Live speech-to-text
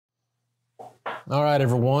All right,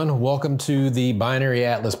 everyone. Welcome to the Binary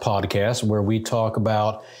Atlas podcast, where we talk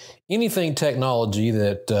about anything technology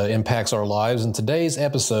that impacts our lives. In today's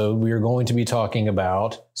episode, we are going to be talking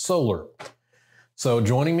about solar. So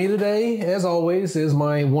joining me today, as always, is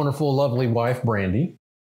my wonderful, lovely wife, Brandy.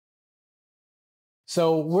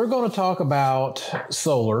 So we're going to talk about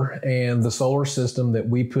solar and the solar system that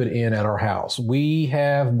we put in at our house. We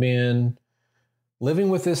have been living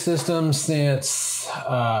with this system since...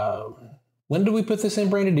 when did we put this in,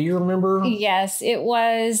 Brandy? Do you remember? Yes, it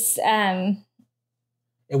was.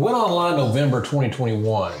 It went online November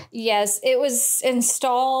 2021. Yes, it was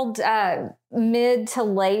installed mid to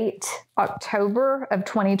late October of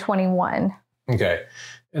 2021. Okay.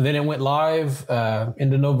 And then it went live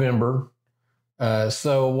into November.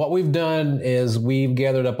 So what we've done is we've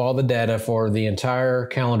gathered up all the data for the entire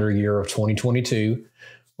calendar year of 2022.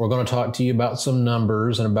 We're going to talk to you about some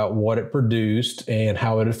numbers and about what it produced and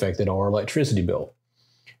how it affected our electricity bill.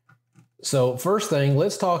 So first thing,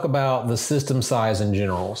 let's talk about the system size in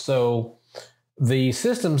general. So the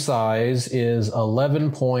system size is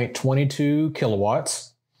 11.22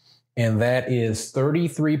 kilowatts, and that is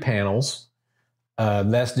 33 panels.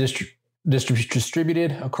 That's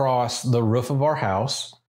distributed across the roof of our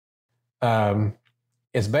house.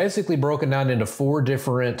 It's basically broken down into 4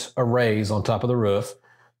 different arrays on top of the roof.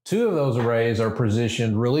 2 of those arrays are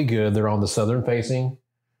positioned really good. They're on the southern facing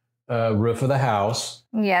roof of the house.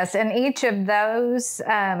 Yes, and each of those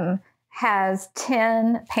has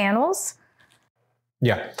 10 panels.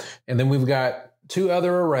 Yeah, and then we've got 2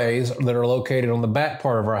 other arrays that are located on the back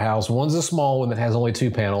part of our house. One's a small one that has only 2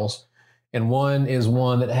 panels, and one is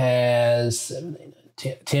one that has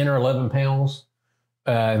 10 or 11 panels,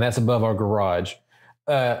 and that's above our garage.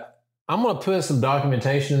 I'm going to put some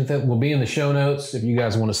documentation that will be in the show notes if you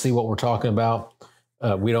guys want to see what we're talking about.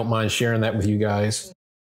 We don't mind sharing that with you guys.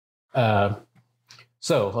 So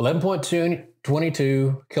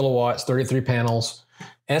 11.22 kilowatts, 33 panels.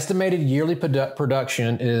 Estimated yearly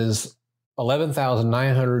production is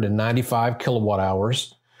 11,995 kilowatt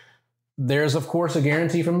hours. There's, of course, a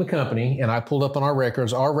guarantee from the company, and I pulled up on our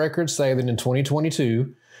records. Our records say that in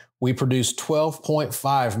 2022, we produced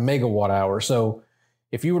 12.5 megawatt hours. So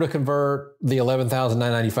if you were to convert the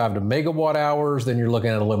 11,995 to megawatt hours, then you're looking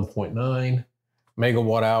at 11.9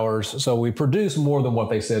 megawatt hours. So we produced more than what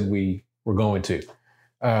they said we were going to.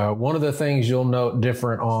 One of the things you'll note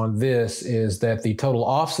different on this is that the total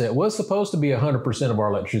offset was supposed to be 100% of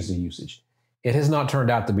our electricity usage. It has not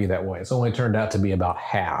turned out to be that way. It's only turned out to be about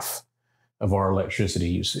half of our electricity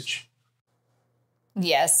usage.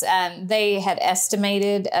 Yes, they had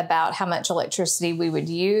estimated about how much electricity we would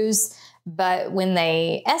use. But when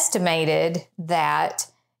they estimated that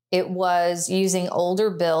it was using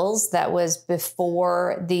older bills, that was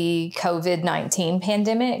before the COVID-19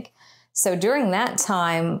 pandemic. So during that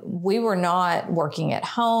time, we were not working at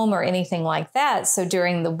home or anything like that. So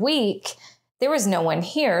during the week, there was no one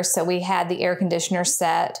here. So we had the air conditioner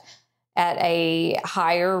set at a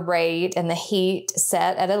higher rate and the heat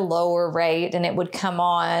set at a lower rate, and it would come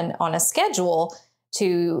on a schedule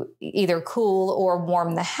to either cool or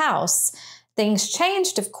warm the house. Things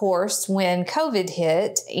changed, of course, when COVID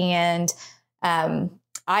hit, and I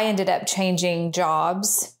ended up changing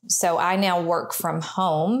jobs. So I now work from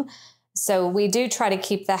home. So we do try to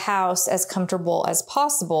keep the house as comfortable as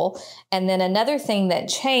possible. And then another thing that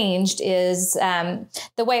changed is the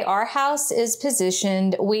way our house is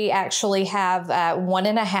positioned. We actually have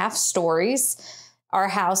 1.5 stories. Our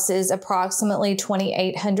house is approximately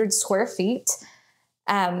 2,800 square feet.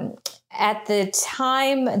 At the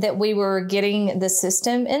time that we were getting the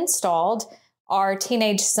system installed, our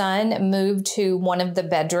teenage son moved to one of the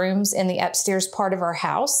bedrooms in the upstairs part of our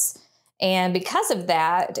house. And because of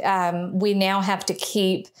that, we now have to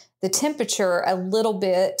keep the temperature a little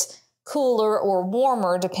bit cooler or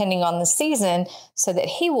warmer depending on the season so that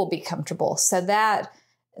he will be comfortable. So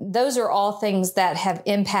those are all things that have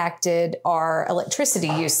impacted our electricity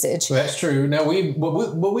usage. That's true. Now, we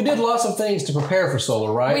did lots of things to prepare for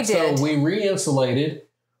solar, right? We did. So we re-insulated.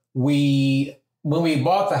 When we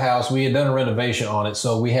bought the house, we had done a renovation on it.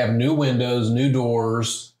 So we have new windows, new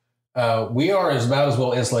doors. We are about as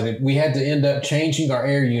well insulated. We had to end up changing our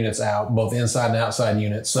air units out, both inside and outside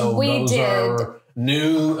units. So those are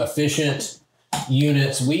new, efficient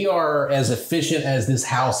units. We are as efficient as this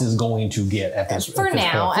house is going to get at this for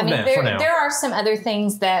now. I mean, there are some other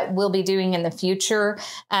things that we'll be doing in the future.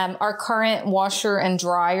 Our current washer and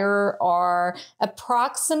dryer are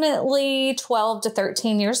approximately 12 to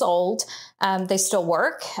 13 years old. They still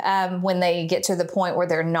work. When they get to the point where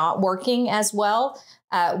they're not working as well,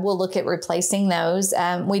 we'll look at replacing those.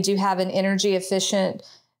 We do have an energy efficient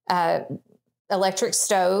electric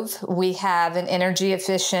stove. We have an energy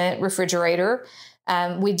efficient refrigerator.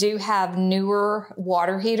 We do have newer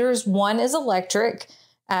water heaters. One is electric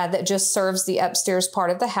that just serves the upstairs part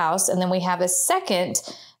of the house. And then we have a second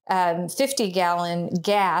 50-gallon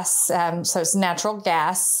gas. So it's natural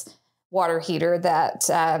gas water heater that,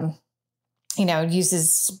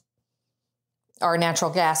 uses our natural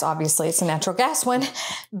gas. Obviously, it's a natural gas one.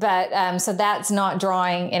 But so that's not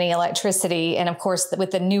drawing any electricity. And of course,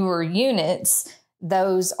 with the newer units,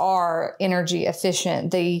 those are energy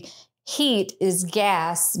efficient. The heat is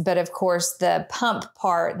gas, but of course the pump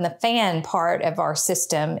part and the fan part of our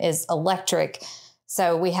system is electric.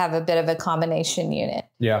 So we have a bit of a combination unit.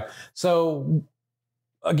 Yeah. So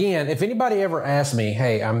again, if anybody ever asks me,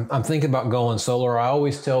 hey, I'm thinking about going solar, I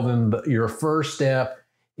always tell them your first step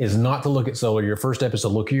is not to look at solar. Your first step is to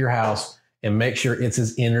look at your house and make sure it's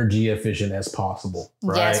as energy efficient as possible.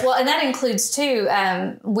 Right? Yes. Well, and that includes too,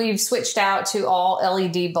 we've switched out to all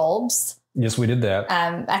LED bulbs. Yes, we did that.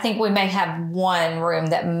 I think we may have one room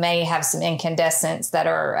that may have some incandescents that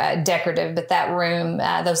are decorative, but that room,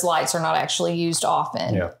 those lights are not actually used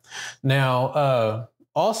often. Yeah. Now,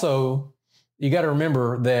 also, you got to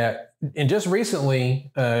remember that, and just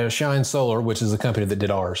recently, Shine Solar, which is the company that did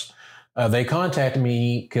ours, they contacted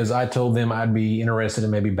me because I told them I'd be interested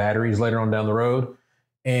in maybe batteries later on down the road.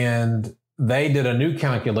 And they did a new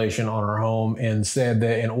calculation on our home and said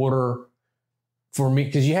that in order for me,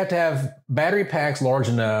 because you have to have battery packs large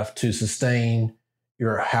enough to sustain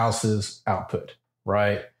your house's output,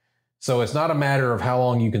 right? So it's not a matter of how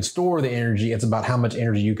long you can store the energy. It's about how much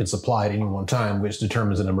energy you can supply at any one time, which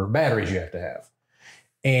determines the number of batteries you have to have.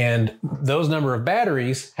 And those number of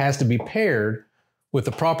batteries has to be paired with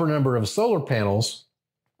the proper number of solar panels.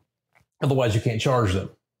 Otherwise, you can't charge them,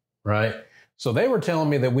 right? So they were telling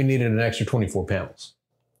me that we needed an extra 24 panels.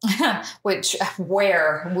 Which,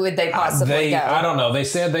 where would they possibly go? I don't know. They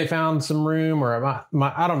said they found some room, or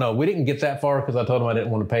I don't know. We didn't get that far because I told them I didn't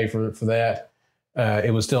want to pay for that.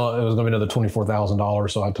 It was going to be another $24,000.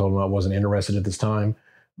 So I told them I wasn't interested at this time.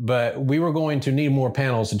 But we were going to need more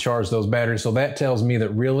panels to charge those batteries. So that tells me that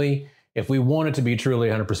really, if we wanted to be truly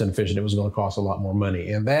 100% efficient, it was going to cost a lot more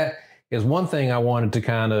money. And that is one thing I wanted to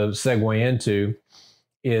kind of segue into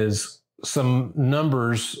is some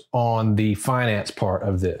numbers on the finance part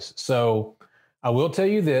of this. So I will tell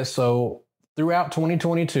you this. So throughout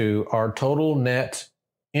 2022, our total net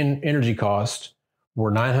energy costs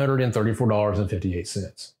were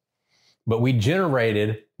 $934.58. But we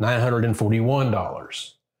generated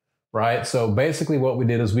 $941, right? So basically what we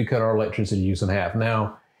did is we cut our electricity use in half.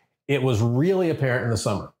 Now, it was really apparent in the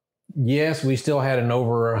summer. Yes, we still had an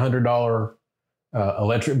over $100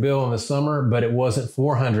 electric bill in the summer, but it wasn't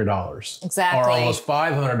 $400. Exactly. Or almost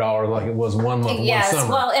 $500 like it was one month, yes, one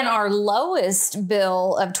summer. Well, and our lowest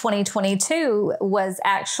bill of 2022 was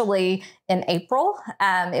actually in April.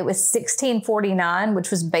 It was $16.49,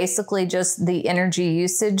 which was basically just the energy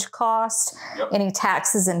usage cost, any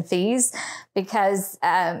taxes and fees, because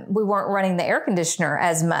we weren't running the air conditioner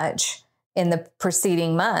as much in the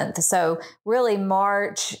preceding month. So really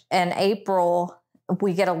March and April,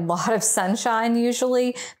 we get a lot of sunshine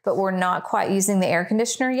usually, but we're not quite using the air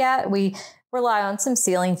conditioner yet. We rely on some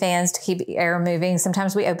ceiling fans to keep air moving.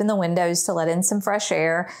 Sometimes we open the windows to let in some fresh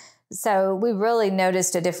air. So we really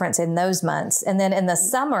noticed a difference in those months. And then in the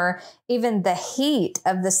summer, even the heat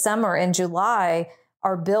of the summer in July,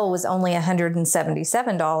 our bill was only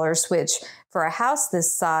 $177, which for a house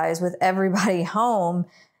this size with everybody home,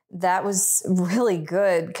 that was really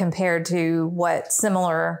good compared to what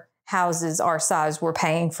similar houses our size were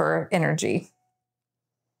paying for energy.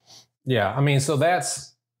 Yeah, I mean, so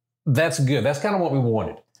that's good. That's kind of what we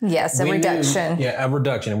wanted. Yes, a reduction. A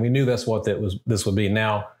reduction, and we knew that's what this would be.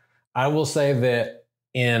 Now, I will say that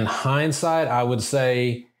in hindsight, I would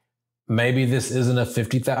say maybe this isn't a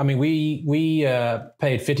 $50,000. I mean, we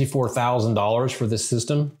paid $54,000 for this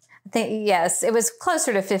system. I think, yes, it was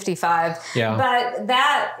closer to 55. Yeah. But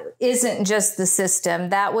that isn't just the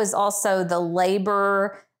system. That was also the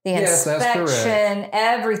labor, the inspection,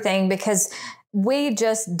 everything, because we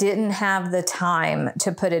just didn't have the time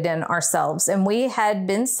to put it in ourselves. And we had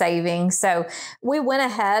been saving. So we went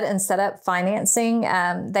ahead and set up financing.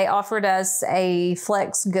 They offered us a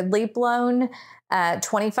Flex Good Leap loan,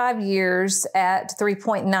 25 years at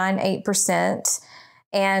 3.98%.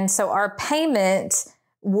 And so our payment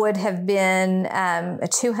would have been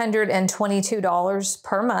 $222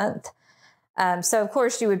 per month. So, of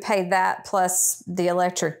course, you would pay that plus the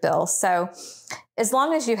electric bill. So as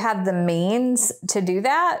long as you have the means to do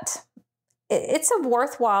that, it's a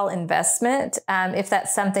worthwhile investment if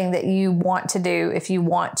that's something that you want to do, if you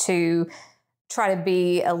want to try to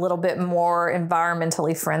be a little bit more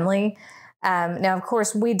environmentally friendly. Now, of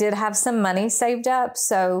course, we did have some money saved up,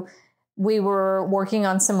 so we were working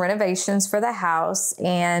on some renovations for the house.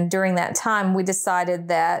 And during that time, we decided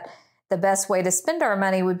that the best way to spend our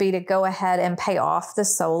money would be to go ahead and pay off the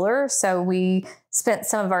solar. So we spent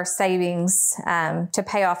some of our savings to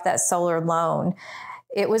pay off that solar loan.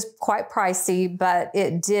 It was quite pricey, but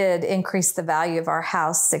it did increase the value of our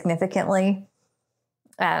house significantly.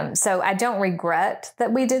 So I don't regret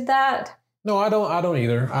that we did that. No, I don't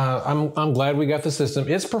either. I'm glad we got the system.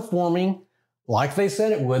 It's performing like they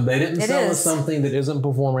said it would. They didn't sell us something that isn't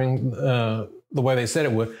performing the way they said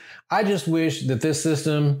it would. I just wish that this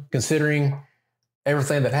system, considering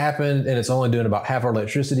everything that happened, and it's only doing about half our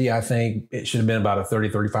electricity, I think it should have been about a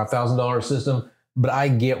 $35,000 system. But I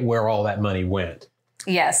get where all that money went.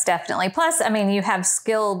 Yes, definitely. Plus, I mean, you have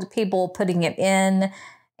skilled people putting it in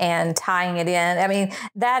and tying it in. I mean,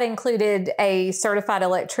 that included a certified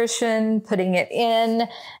electrician putting it in,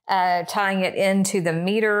 tying it into the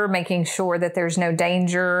meter, making sure that there's no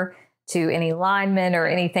danger to any linemen or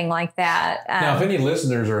anything like that. Now, if any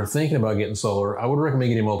listeners are thinking about getting solar, I would recommend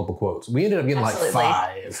getting multiple quotes. We ended up getting like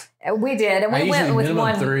 5. We did. And we went with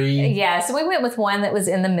one. 3. Yeah. So we went with one that was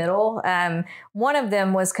in the middle. One of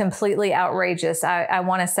them was completely outrageous. I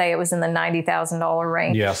want to say it was in the $90,000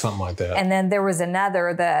 range. Yeah, something like that. And then there was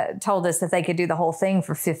another that told us that they could do the whole thing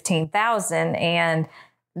for $15,000. And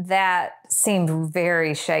that seemed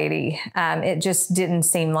very shady. It just didn't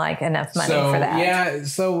seem like enough money for that. Yeah.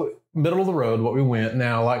 So middle of the road, what we went.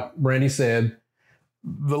 Now, like Brandy said,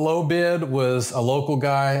 the low bid was a local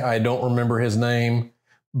guy. I don't remember his name,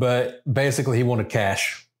 but basically he wanted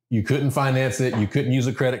cash. You couldn't finance it. You couldn't use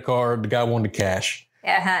a credit card. The guy wanted cash.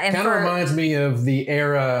 Kind of reminds me of the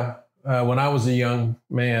era when I was a young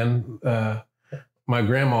man. My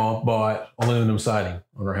grandma bought aluminum siding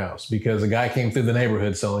on her house because a guy came through the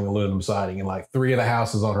neighborhood selling aluminum siding, and like 3 of the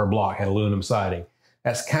houses on her block had aluminum siding.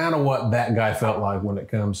 That's kind of what that guy felt like when it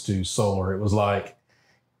comes to solar. It was like,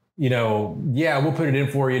 yeah, we'll put it in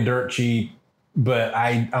for you dirt cheap, but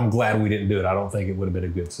I'm glad we didn't do it. I don't think it would have been a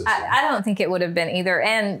good system. I don't think it would have been either.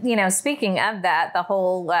 And, speaking of that, the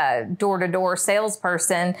whole door-to-door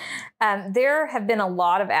salesperson, there have been a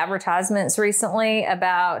lot of advertisements recently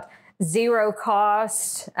about zero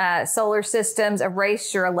cost solar systems,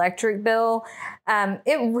 erase your electric bill.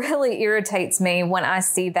 It really irritates me when I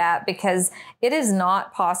see that, because it is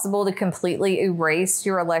not possible to completely erase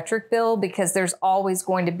your electric bill, because there's always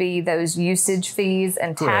going to be those usage fees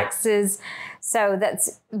and taxes. Correct. So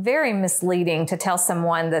that's very misleading to tell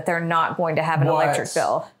someone that they're not going to have an electric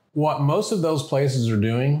bill. What most of those places are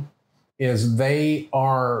doing is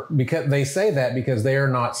because they say that because they are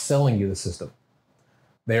not selling you the system.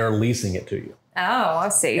 They are leasing it to you. Oh, I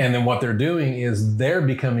see. And then what they're doing is they're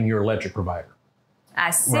becoming your electric provider.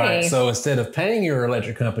 I see. Right. So instead of paying your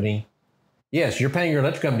electric company, yes, you're paying your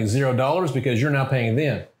electric company $0 because you're now paying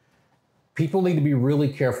them. People need to be really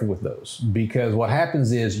careful with those, because what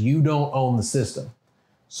happens is you don't own the system.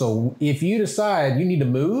 So if you decide you need to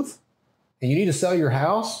move and you need to sell your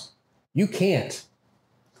house, you can't,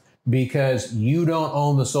 because you don't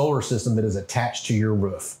own the solar system that is attached to your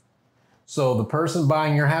roof. So the person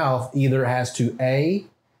buying your house either has to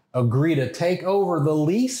agree to take over the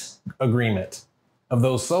lease agreement of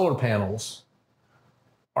those solar panels,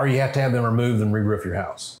 or you have to have them removed and re-roof your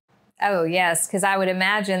house. Oh, yes, because I would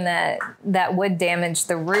imagine that would damage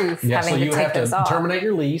the roof, having to take those off. So you have to terminate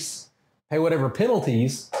your lease, pay whatever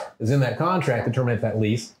penalties is in that contract to terminate that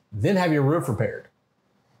lease, then have your roof repaired,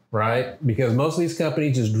 right? Because most of these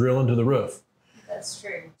companies just drill into the roof. That's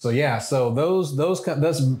true. So yeah, so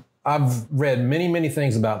that's I've read many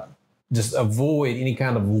things about just avoid any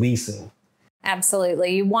kind of leasing.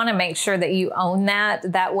 Absolutely. You want to make sure that you own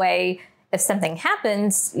that. That way, if something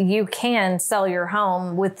happens, you can sell your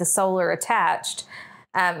home with the solar attached.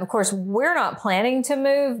 Of course, we're not planning to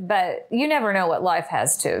move, but you never know what life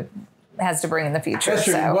has to bring in the future. That's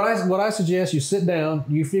true. So. What I suggest, you sit down,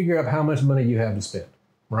 you figure out how much money you have to spend,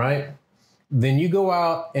 right? Then you go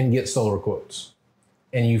out and get solar quotes.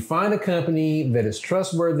 And you find a company that is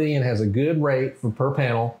trustworthy and has a good rate for per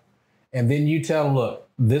panel. And then you tell them, look,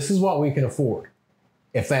 this is what we can afford.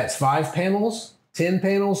 If that's 5 panels, 10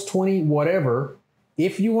 panels, 20, whatever,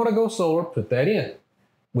 if you want to go solar, put that in.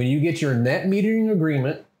 When you get your net metering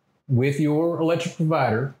agreement with your electric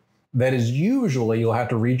provider, that is usually, you'll have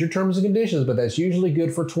to read your terms and conditions, but that's usually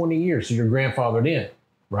good for 20 years. So you're grandfathered in,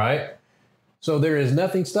 right? So there is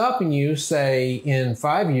nothing stopping you, say, in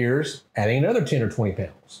 5 years, adding another 10 or 20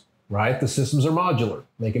 panels, right? The systems are modular.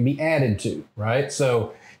 They can be added to, right?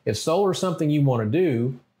 So if solar is something you want to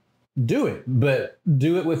do, do it, but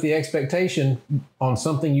do it with the expectation on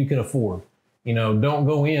something you can afford. Don't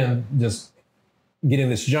go in just getting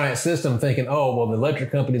this giant system thinking, oh, well, the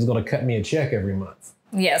electric company is going to cut me a check every month.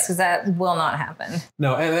 Yes, because that will not happen.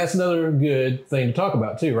 No, and that's another good thing to talk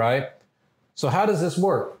about too, right? So how does this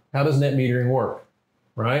work? How does net metering work,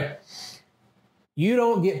 right? You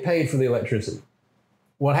don't get paid for the electricity.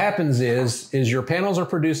 What happens is your panels are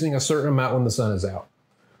producing a certain amount when the sun is out.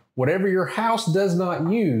 Whatever your house does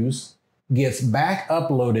not use gets back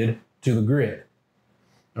uploaded to the grid.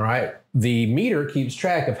 All right. The meter keeps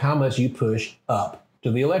track of how much you push up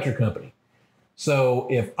to the electric company. So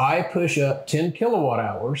if I push up 10 kilowatt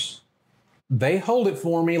hours, they hold it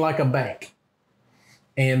for me like a bank.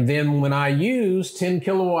 And then when I use 10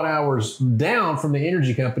 kilowatt hours down from the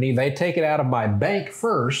energy company, they take it out of my bank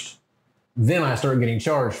first. Then I start getting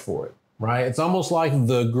charged for it, right? It's almost like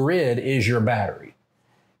the grid is your battery.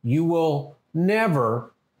 You will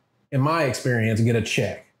never, in my experience, get a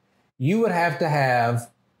check. You would have to have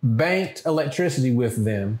banked electricity with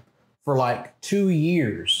them for like 2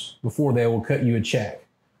 years before they will cut you a check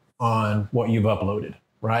on what you've uploaded,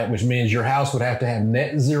 right? Which means your house would have to have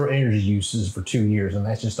net zero energy uses for 2 years, and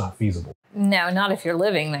that's just not feasible. No, not if you're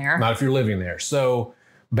living there. Not if you're living there. So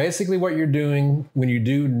basically what you're doing when you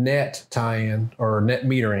do net tie-in or net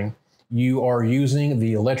metering, you are using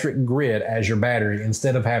the electric grid as your battery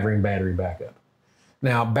instead of having battery backup.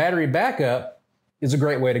 Now, battery backup is a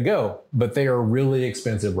great way to go, but they are really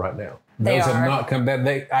expensive right now. Those have not come down.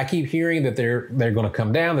 I keep hearing that they're going to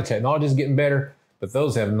come down. The technology is getting better, but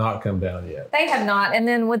those have not come down yet. They have not. And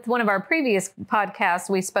then with one of our previous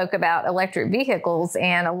podcasts, we spoke about electric vehicles,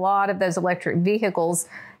 and a lot of those electric vehicles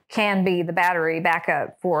can be the battery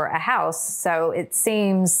backup for a house. So it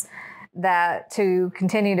seems that to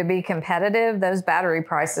continue to be competitive, those battery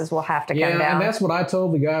prices will have to come down. Yeah, and that's what I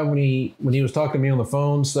told the guy when he was talking to me on the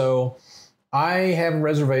phone. So I have a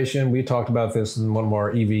reservation. We talked about this in one of our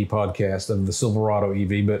EV podcasts of the Silverado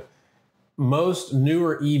EV, but most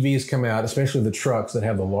newer EVs come out, especially the trucks that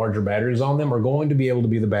have the larger batteries on them, are going to be able to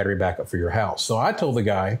be the battery backup for your house. So I told the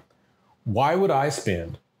guy, why would I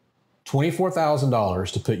spend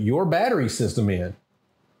 $24,000 to put your battery system in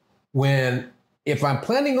when if I'm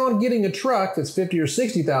planning on getting a truck that's $50,000 or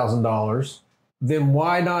 $60,000, then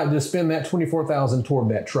why not just spend that $24,000 toward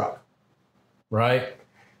that truck, right?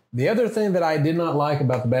 The other thing that I did not like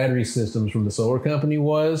about the battery systems from the solar company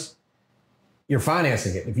was you're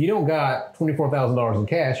financing it. If you don't got $24,000 in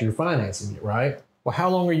cash, you're financing it, right? Well, how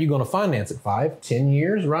long are you going to finance it? 5, 10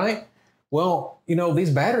 years, right? Well, these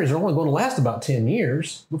batteries are only going to last about 10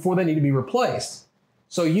 years before they need to be replaced.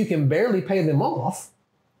 So you can barely pay them off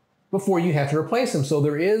before you have to replace them. So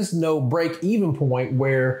there is no break-even point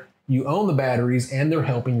where you own the batteries and they're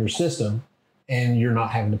helping your system and you're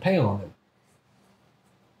not having to pay on them.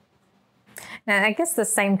 And I guess the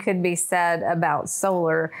same could be said about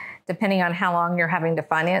solar, depending on how long you're having to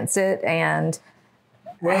finance it and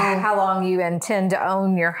how long you intend to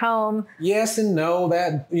own your home. Yes and no.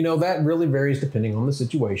 That really varies depending on the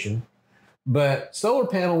situation. But solar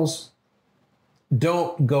panels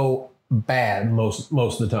don't go bad most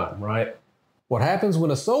of the time, right? What happens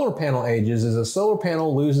when a solar panel ages is a solar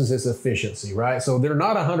panel loses its efficiency, right? So they're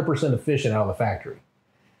not 100% efficient out of the factory.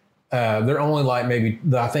 They're only like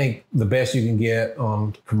I think the best you can get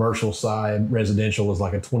on commercial side, residential, is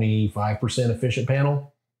like a 25% efficient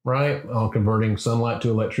panel, right? On converting sunlight to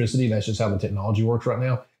electricity. That's just how the technology works right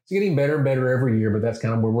now. It's getting better and better every year, but that's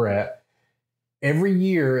kind of where we're at. Every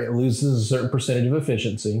year it loses a certain percentage of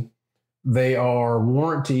efficiency. They are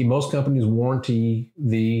most companies warranty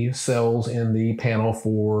the cells in the panel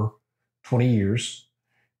for 20 years.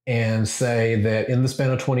 And say that in the span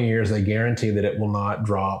of 20 years, they guarantee that it will not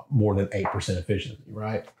drop more than 8% efficiency,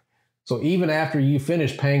 right? So even after you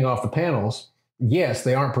finish paying off the panels, yes,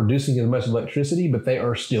 they aren't producing as much electricity, but they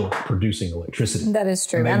are still producing electricity. That is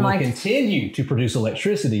true. And they will continue to produce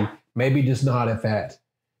electricity, maybe just not at that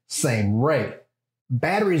same rate.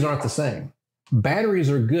 Batteries aren't the same. Batteries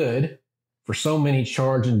are good for so many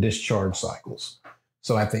charge and discharge cycles.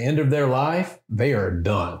 So at the end of their life, they are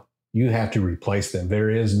done. You have to replace them. There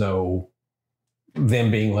is no them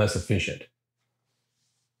being less efficient.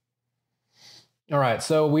 All right,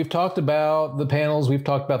 so we've talked about the panels, we've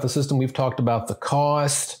talked about the system, we've talked about the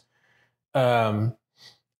cost. I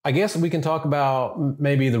guess we can talk about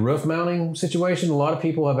maybe the roof mounting situation. A lot of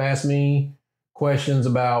people have asked me questions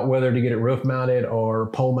about whether to get it roof mounted or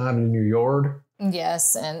pole mounted in your yard.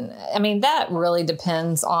 Yes, and I mean, that really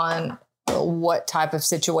depends on what type of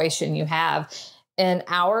situation you have. In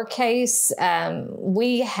our case,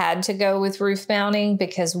 we had to go with roof mounting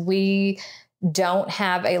because we don't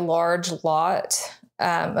have a large lot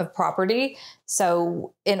of property.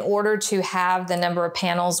 So in order to have the number of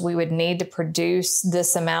panels we would need to produce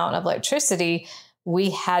this amount of electricity, we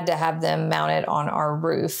had to have them mounted on our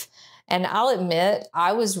roof. And I'll admit,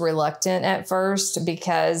 I was reluctant at first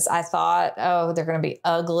because I thought, oh, they're going to be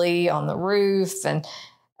ugly on the roof. And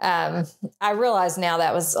I realize now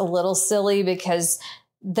that was a little silly because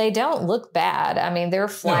they don't look bad. I mean, they're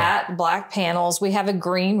flat black panels. We have a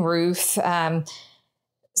green roof.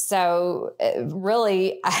 So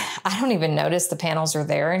really, I don't even notice the panels are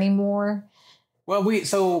there anymore. Well,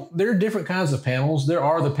 so there are different kinds of panels. There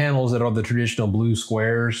are the panels that are the traditional blue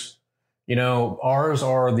squares. You know, ours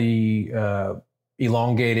are the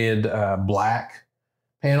elongated black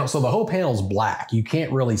panel. So the whole panel is black. You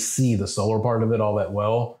can't really see the solar part of it all that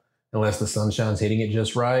well unless the sunshine's hitting it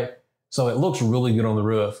just right. So it looks really good on the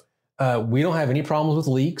roof. We don't have any problems with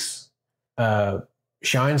leaks.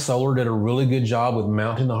 Shine Solar did a really good job with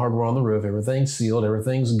mounting the hardware on the roof. Everything's sealed.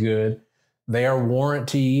 Everything's good. They are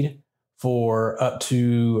warranted for up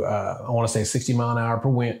to, I want to say 60 mile an hour per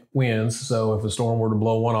winds. So if a storm were to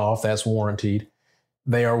blow one off, that's warranted.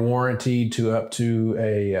 They are warranted to up to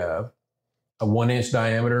a 1-inch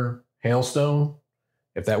diameter hailstone.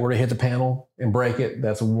 If that were to hit the panel and break it,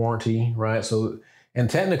 that's a warranty, right? So, and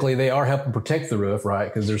technically they are helping protect the roof, right?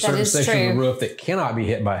 Because there's certain sections of the roof that cannot be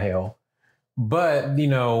hit by hail. But, you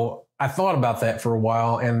know, I thought about that for a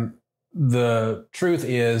while. And the truth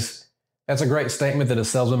is, that's a great statement that a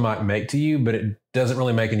salesman might make to you, but it doesn't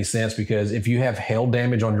really make any sense because if you have hail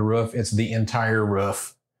damage on your roof, it's the entire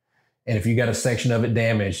roof. And if you got a section of it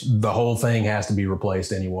damaged, the whole thing has to be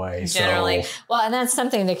replaced anyway. Generally. Well, and that's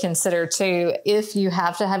something to consider too. If you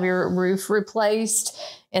have to have your roof replaced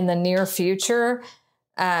in the near future,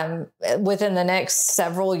 within the next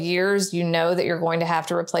several years, you know that you're going to have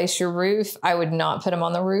to replace your roof. I would not put them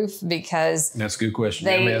on the roof because that's a good question.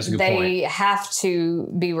 That's a good point. They have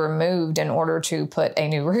to be removed in order to put a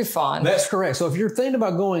new roof on. That's correct. So if you're thinking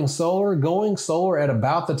about going solar at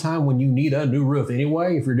about the time when you need a new roof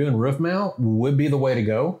anyway, if you're doing roof mount, would be the way to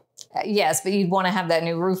go. Yes, but you'd want to have that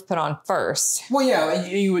new roof put on first. Well, yeah,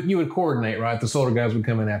 you would coordinate, right? The solar guys would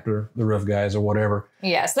come in after the roof guys or whatever.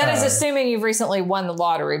 Yes, that is assuming you've recently won the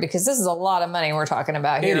lottery because this is a lot of money we're talking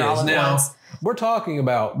about here. All at once. We're talking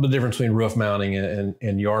about the difference between roof mounting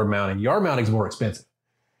and yard mounting. Yard mounting is more expensive.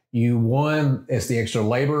 It's the extra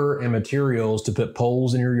labor and materials to put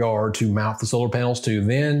poles in your yard to mount the solar panels to.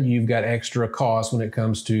 Then you've got extra costs when it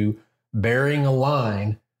comes to burying a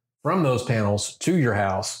line from those panels to your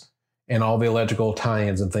house and all the electrical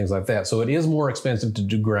tie-ins and things like that. So it is more expensive to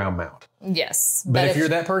do ground mount. Yes. But if you're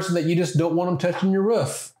that person that you just don't want them touching your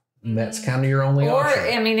roof, that's kind of your only option. Or,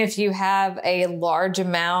 I mean, if you have a large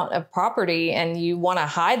amount of property and you want to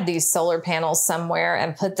hide these solar panels somewhere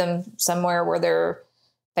and put them somewhere where they're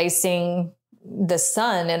facing the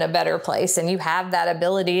sun in a better place and you have that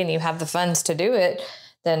ability and you have the funds to do it,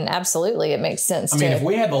 then absolutely it makes sense. I mean, if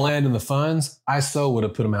we had the land and the funds, I would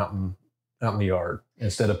have put them out in the yard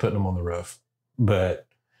instead of putting them on the roof. But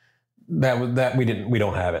we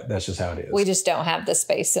don't have it. That's just how it is. We just don't have the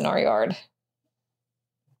space in our yard.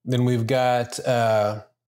 Then we've got well,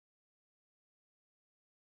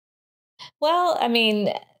 I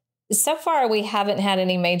mean, so far we haven't had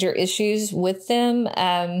any major issues with them.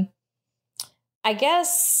 I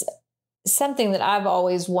guess something that I've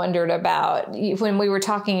always wondered about when we were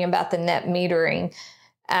talking about the net metering,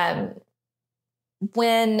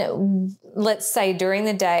 when, let's say during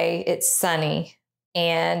the day it's sunny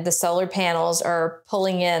and the solar panels are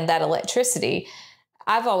pulling in that electricity,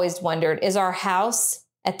 I've always wondered, is our house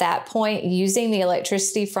at that point using the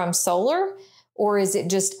electricity from solar, or is it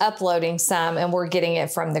just uploading some and we're getting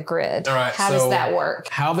it from the grid? All right, how does that work?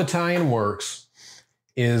 How the tie-in works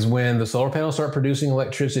is when the solar panels start producing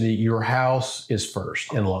electricity, your house is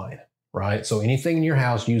first in line, right? So anything in your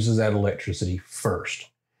house uses that electricity first.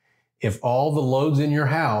 If all the loads in your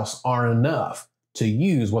house aren't enough to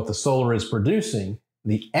use what the solar is producing,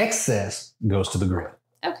 the excess goes to the grid.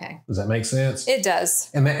 Okay. Does that make sense? It does.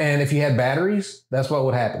 And if you had batteries, that's what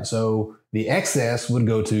would happen. So the excess would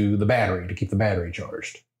go to the battery to keep the battery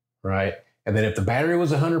charged, right? And then if the battery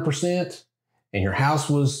was 100% and your house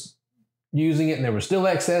was using it and there was still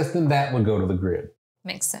excess, then that would go to the grid.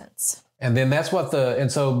 Makes sense. And then that's what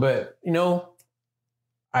but you know,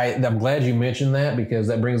 I'm glad you mentioned that because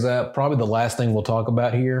that brings up probably the last thing we'll talk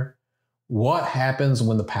about here. What happens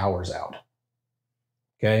when the power's out?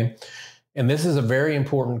 Okay. And this is a very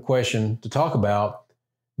important question to talk about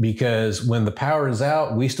because when the power is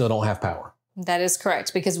out, we still don't have power. That is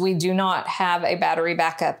correct because we do not have a battery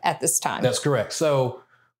backup at this time. That's correct. So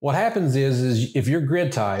what happens is if you're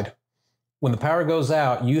grid tied when the power goes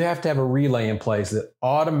out, you have to have a relay in place that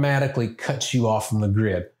automatically cuts you off from the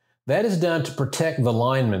grid. That is done to protect the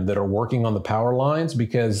linemen that are working on the power lines,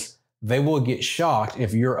 because they will get shocked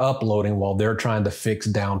if you're uploading while they're trying to fix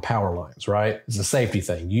down power lines, right? It's a safety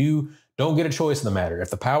thing. You don't get a choice in the matter. If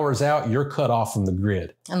the power is out, you're cut off from the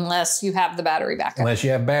grid. Unless you have the battery backup. Unless you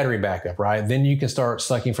have battery backup, right? Then you can start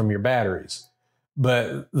sucking from your batteries.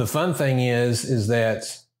 But the fun thing is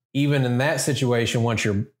that even in that situation, once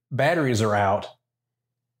your batteries are out,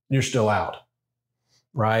 you're still out,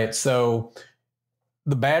 right? So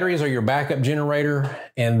the batteries are your backup generator.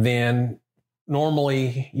 And then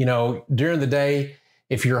normally, during the day,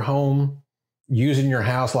 if you're home using your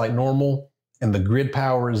house like normal and the grid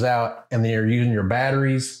power is out and then you're using your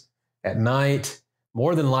batteries at night,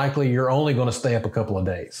 more than likely you're only going to stay up a couple of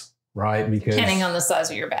days, right? Because depending on the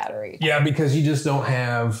size of your battery. Yeah, because you just don't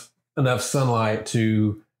have enough sunlight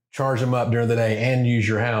to charge them up during the day and use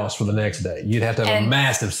your house for the next day. You'd have to have a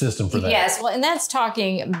massive system for that. Yes, well, and that's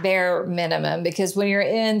talking bare minimum, because when you're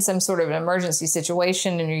in some sort of an emergency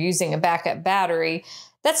situation and you're using a backup battery,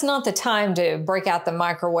 that's not the time to break out the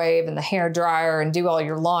microwave and the hair dryer and do all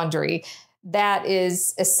your laundry. That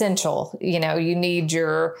is essential. You need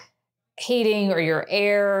your heating or your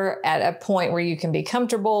air at a point where you can be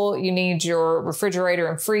comfortable. You need your refrigerator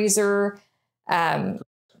and freezer.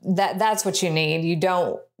 That's what you need. You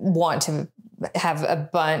don't want to have a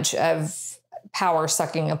bunch of power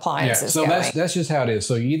sucking appliances. Yeah, so that's just how it is.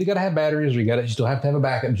 So you either got to have batteries, or you still have to have a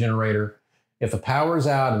backup generator. If the power is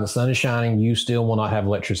out and the sun is shining, you still will not have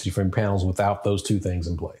electricity from your panels without those two things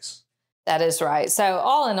in place. That is right. So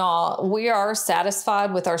all in all, we are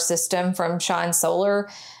satisfied with our system from Shine Solar.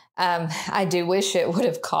 I do wish it would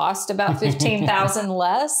have cost about $15,000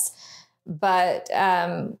 less. But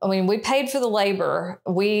we paid for the labor.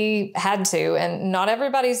 We had to, and not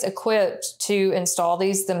everybody's equipped to install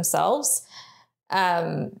these themselves.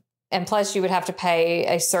 And plus, you would have to pay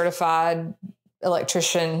a certified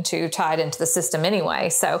electrician to tie it into the system anyway.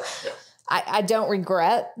 So I don't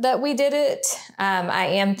regret that we did it. I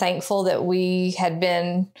am thankful that we had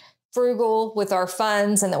been frugal with our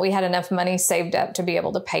funds and that we had enough money saved up to be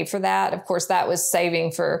able to pay for that. Of course, that was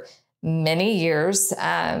saving for many years,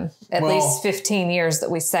 at least 15 years that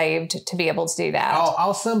we saved to be able to do that.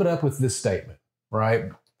 I'll sum it up with this statement, right?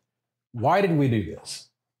 Why did we do this?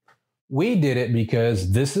 We did it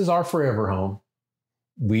because this is our forever home.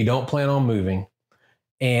 We don't plan on moving.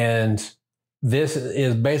 And this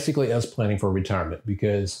is basically us planning for retirement,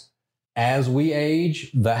 because as we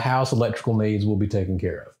age, the house electrical needs will be taken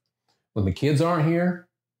care of. When the kids aren't here,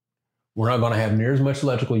 we're not going to have near as much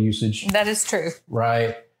electrical usage. That is true.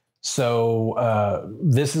 Right. So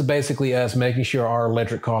this is basically us making sure our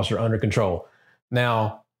electric costs are under control.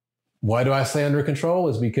 Now, why do I say under control?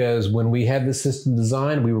 Is because when we had this system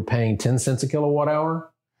designed, we were paying 10 cents a kilowatt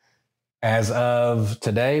hour. As of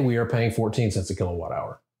today, we are paying 14 cents a kilowatt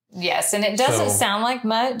hour. Yes, and it doesn't sound like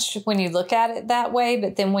much when you look at it that way,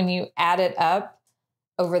 but then when you add it up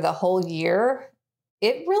over the whole year,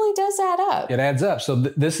 it really does add up. It adds up. So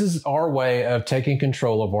this is our way of taking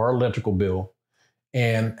control of our electrical bill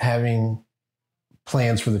and having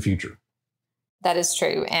plans for the future. That is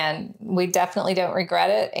true. And we definitely don't regret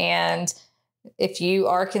it. And if you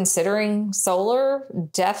are considering solar,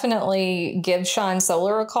 definitely give Shine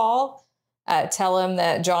Solar a call. Tell them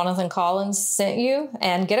that Jonathan Collins sent you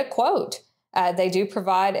and get a quote. They do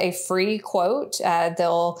provide a free quote.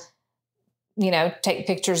 They'll, take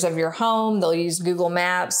pictures of your home. They'll use Google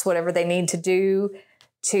Maps, whatever they need to do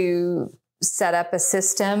to set up a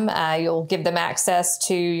system. You'll give them access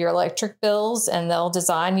to your electric bills, and they'll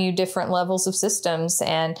design you different levels of systems,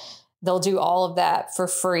 and they'll do all of that for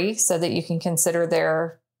free so that you can consider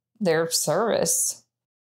their service.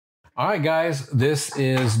 All right, guys, this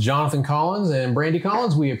is Jonathan Collins and Brandy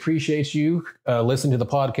Collins. We appreciate you listening to the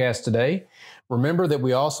podcast today. Remember that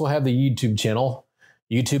we also have the YouTube channel,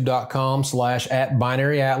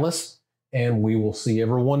 youtube.com/@binaryatlas, and we will see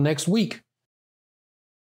everyone next week.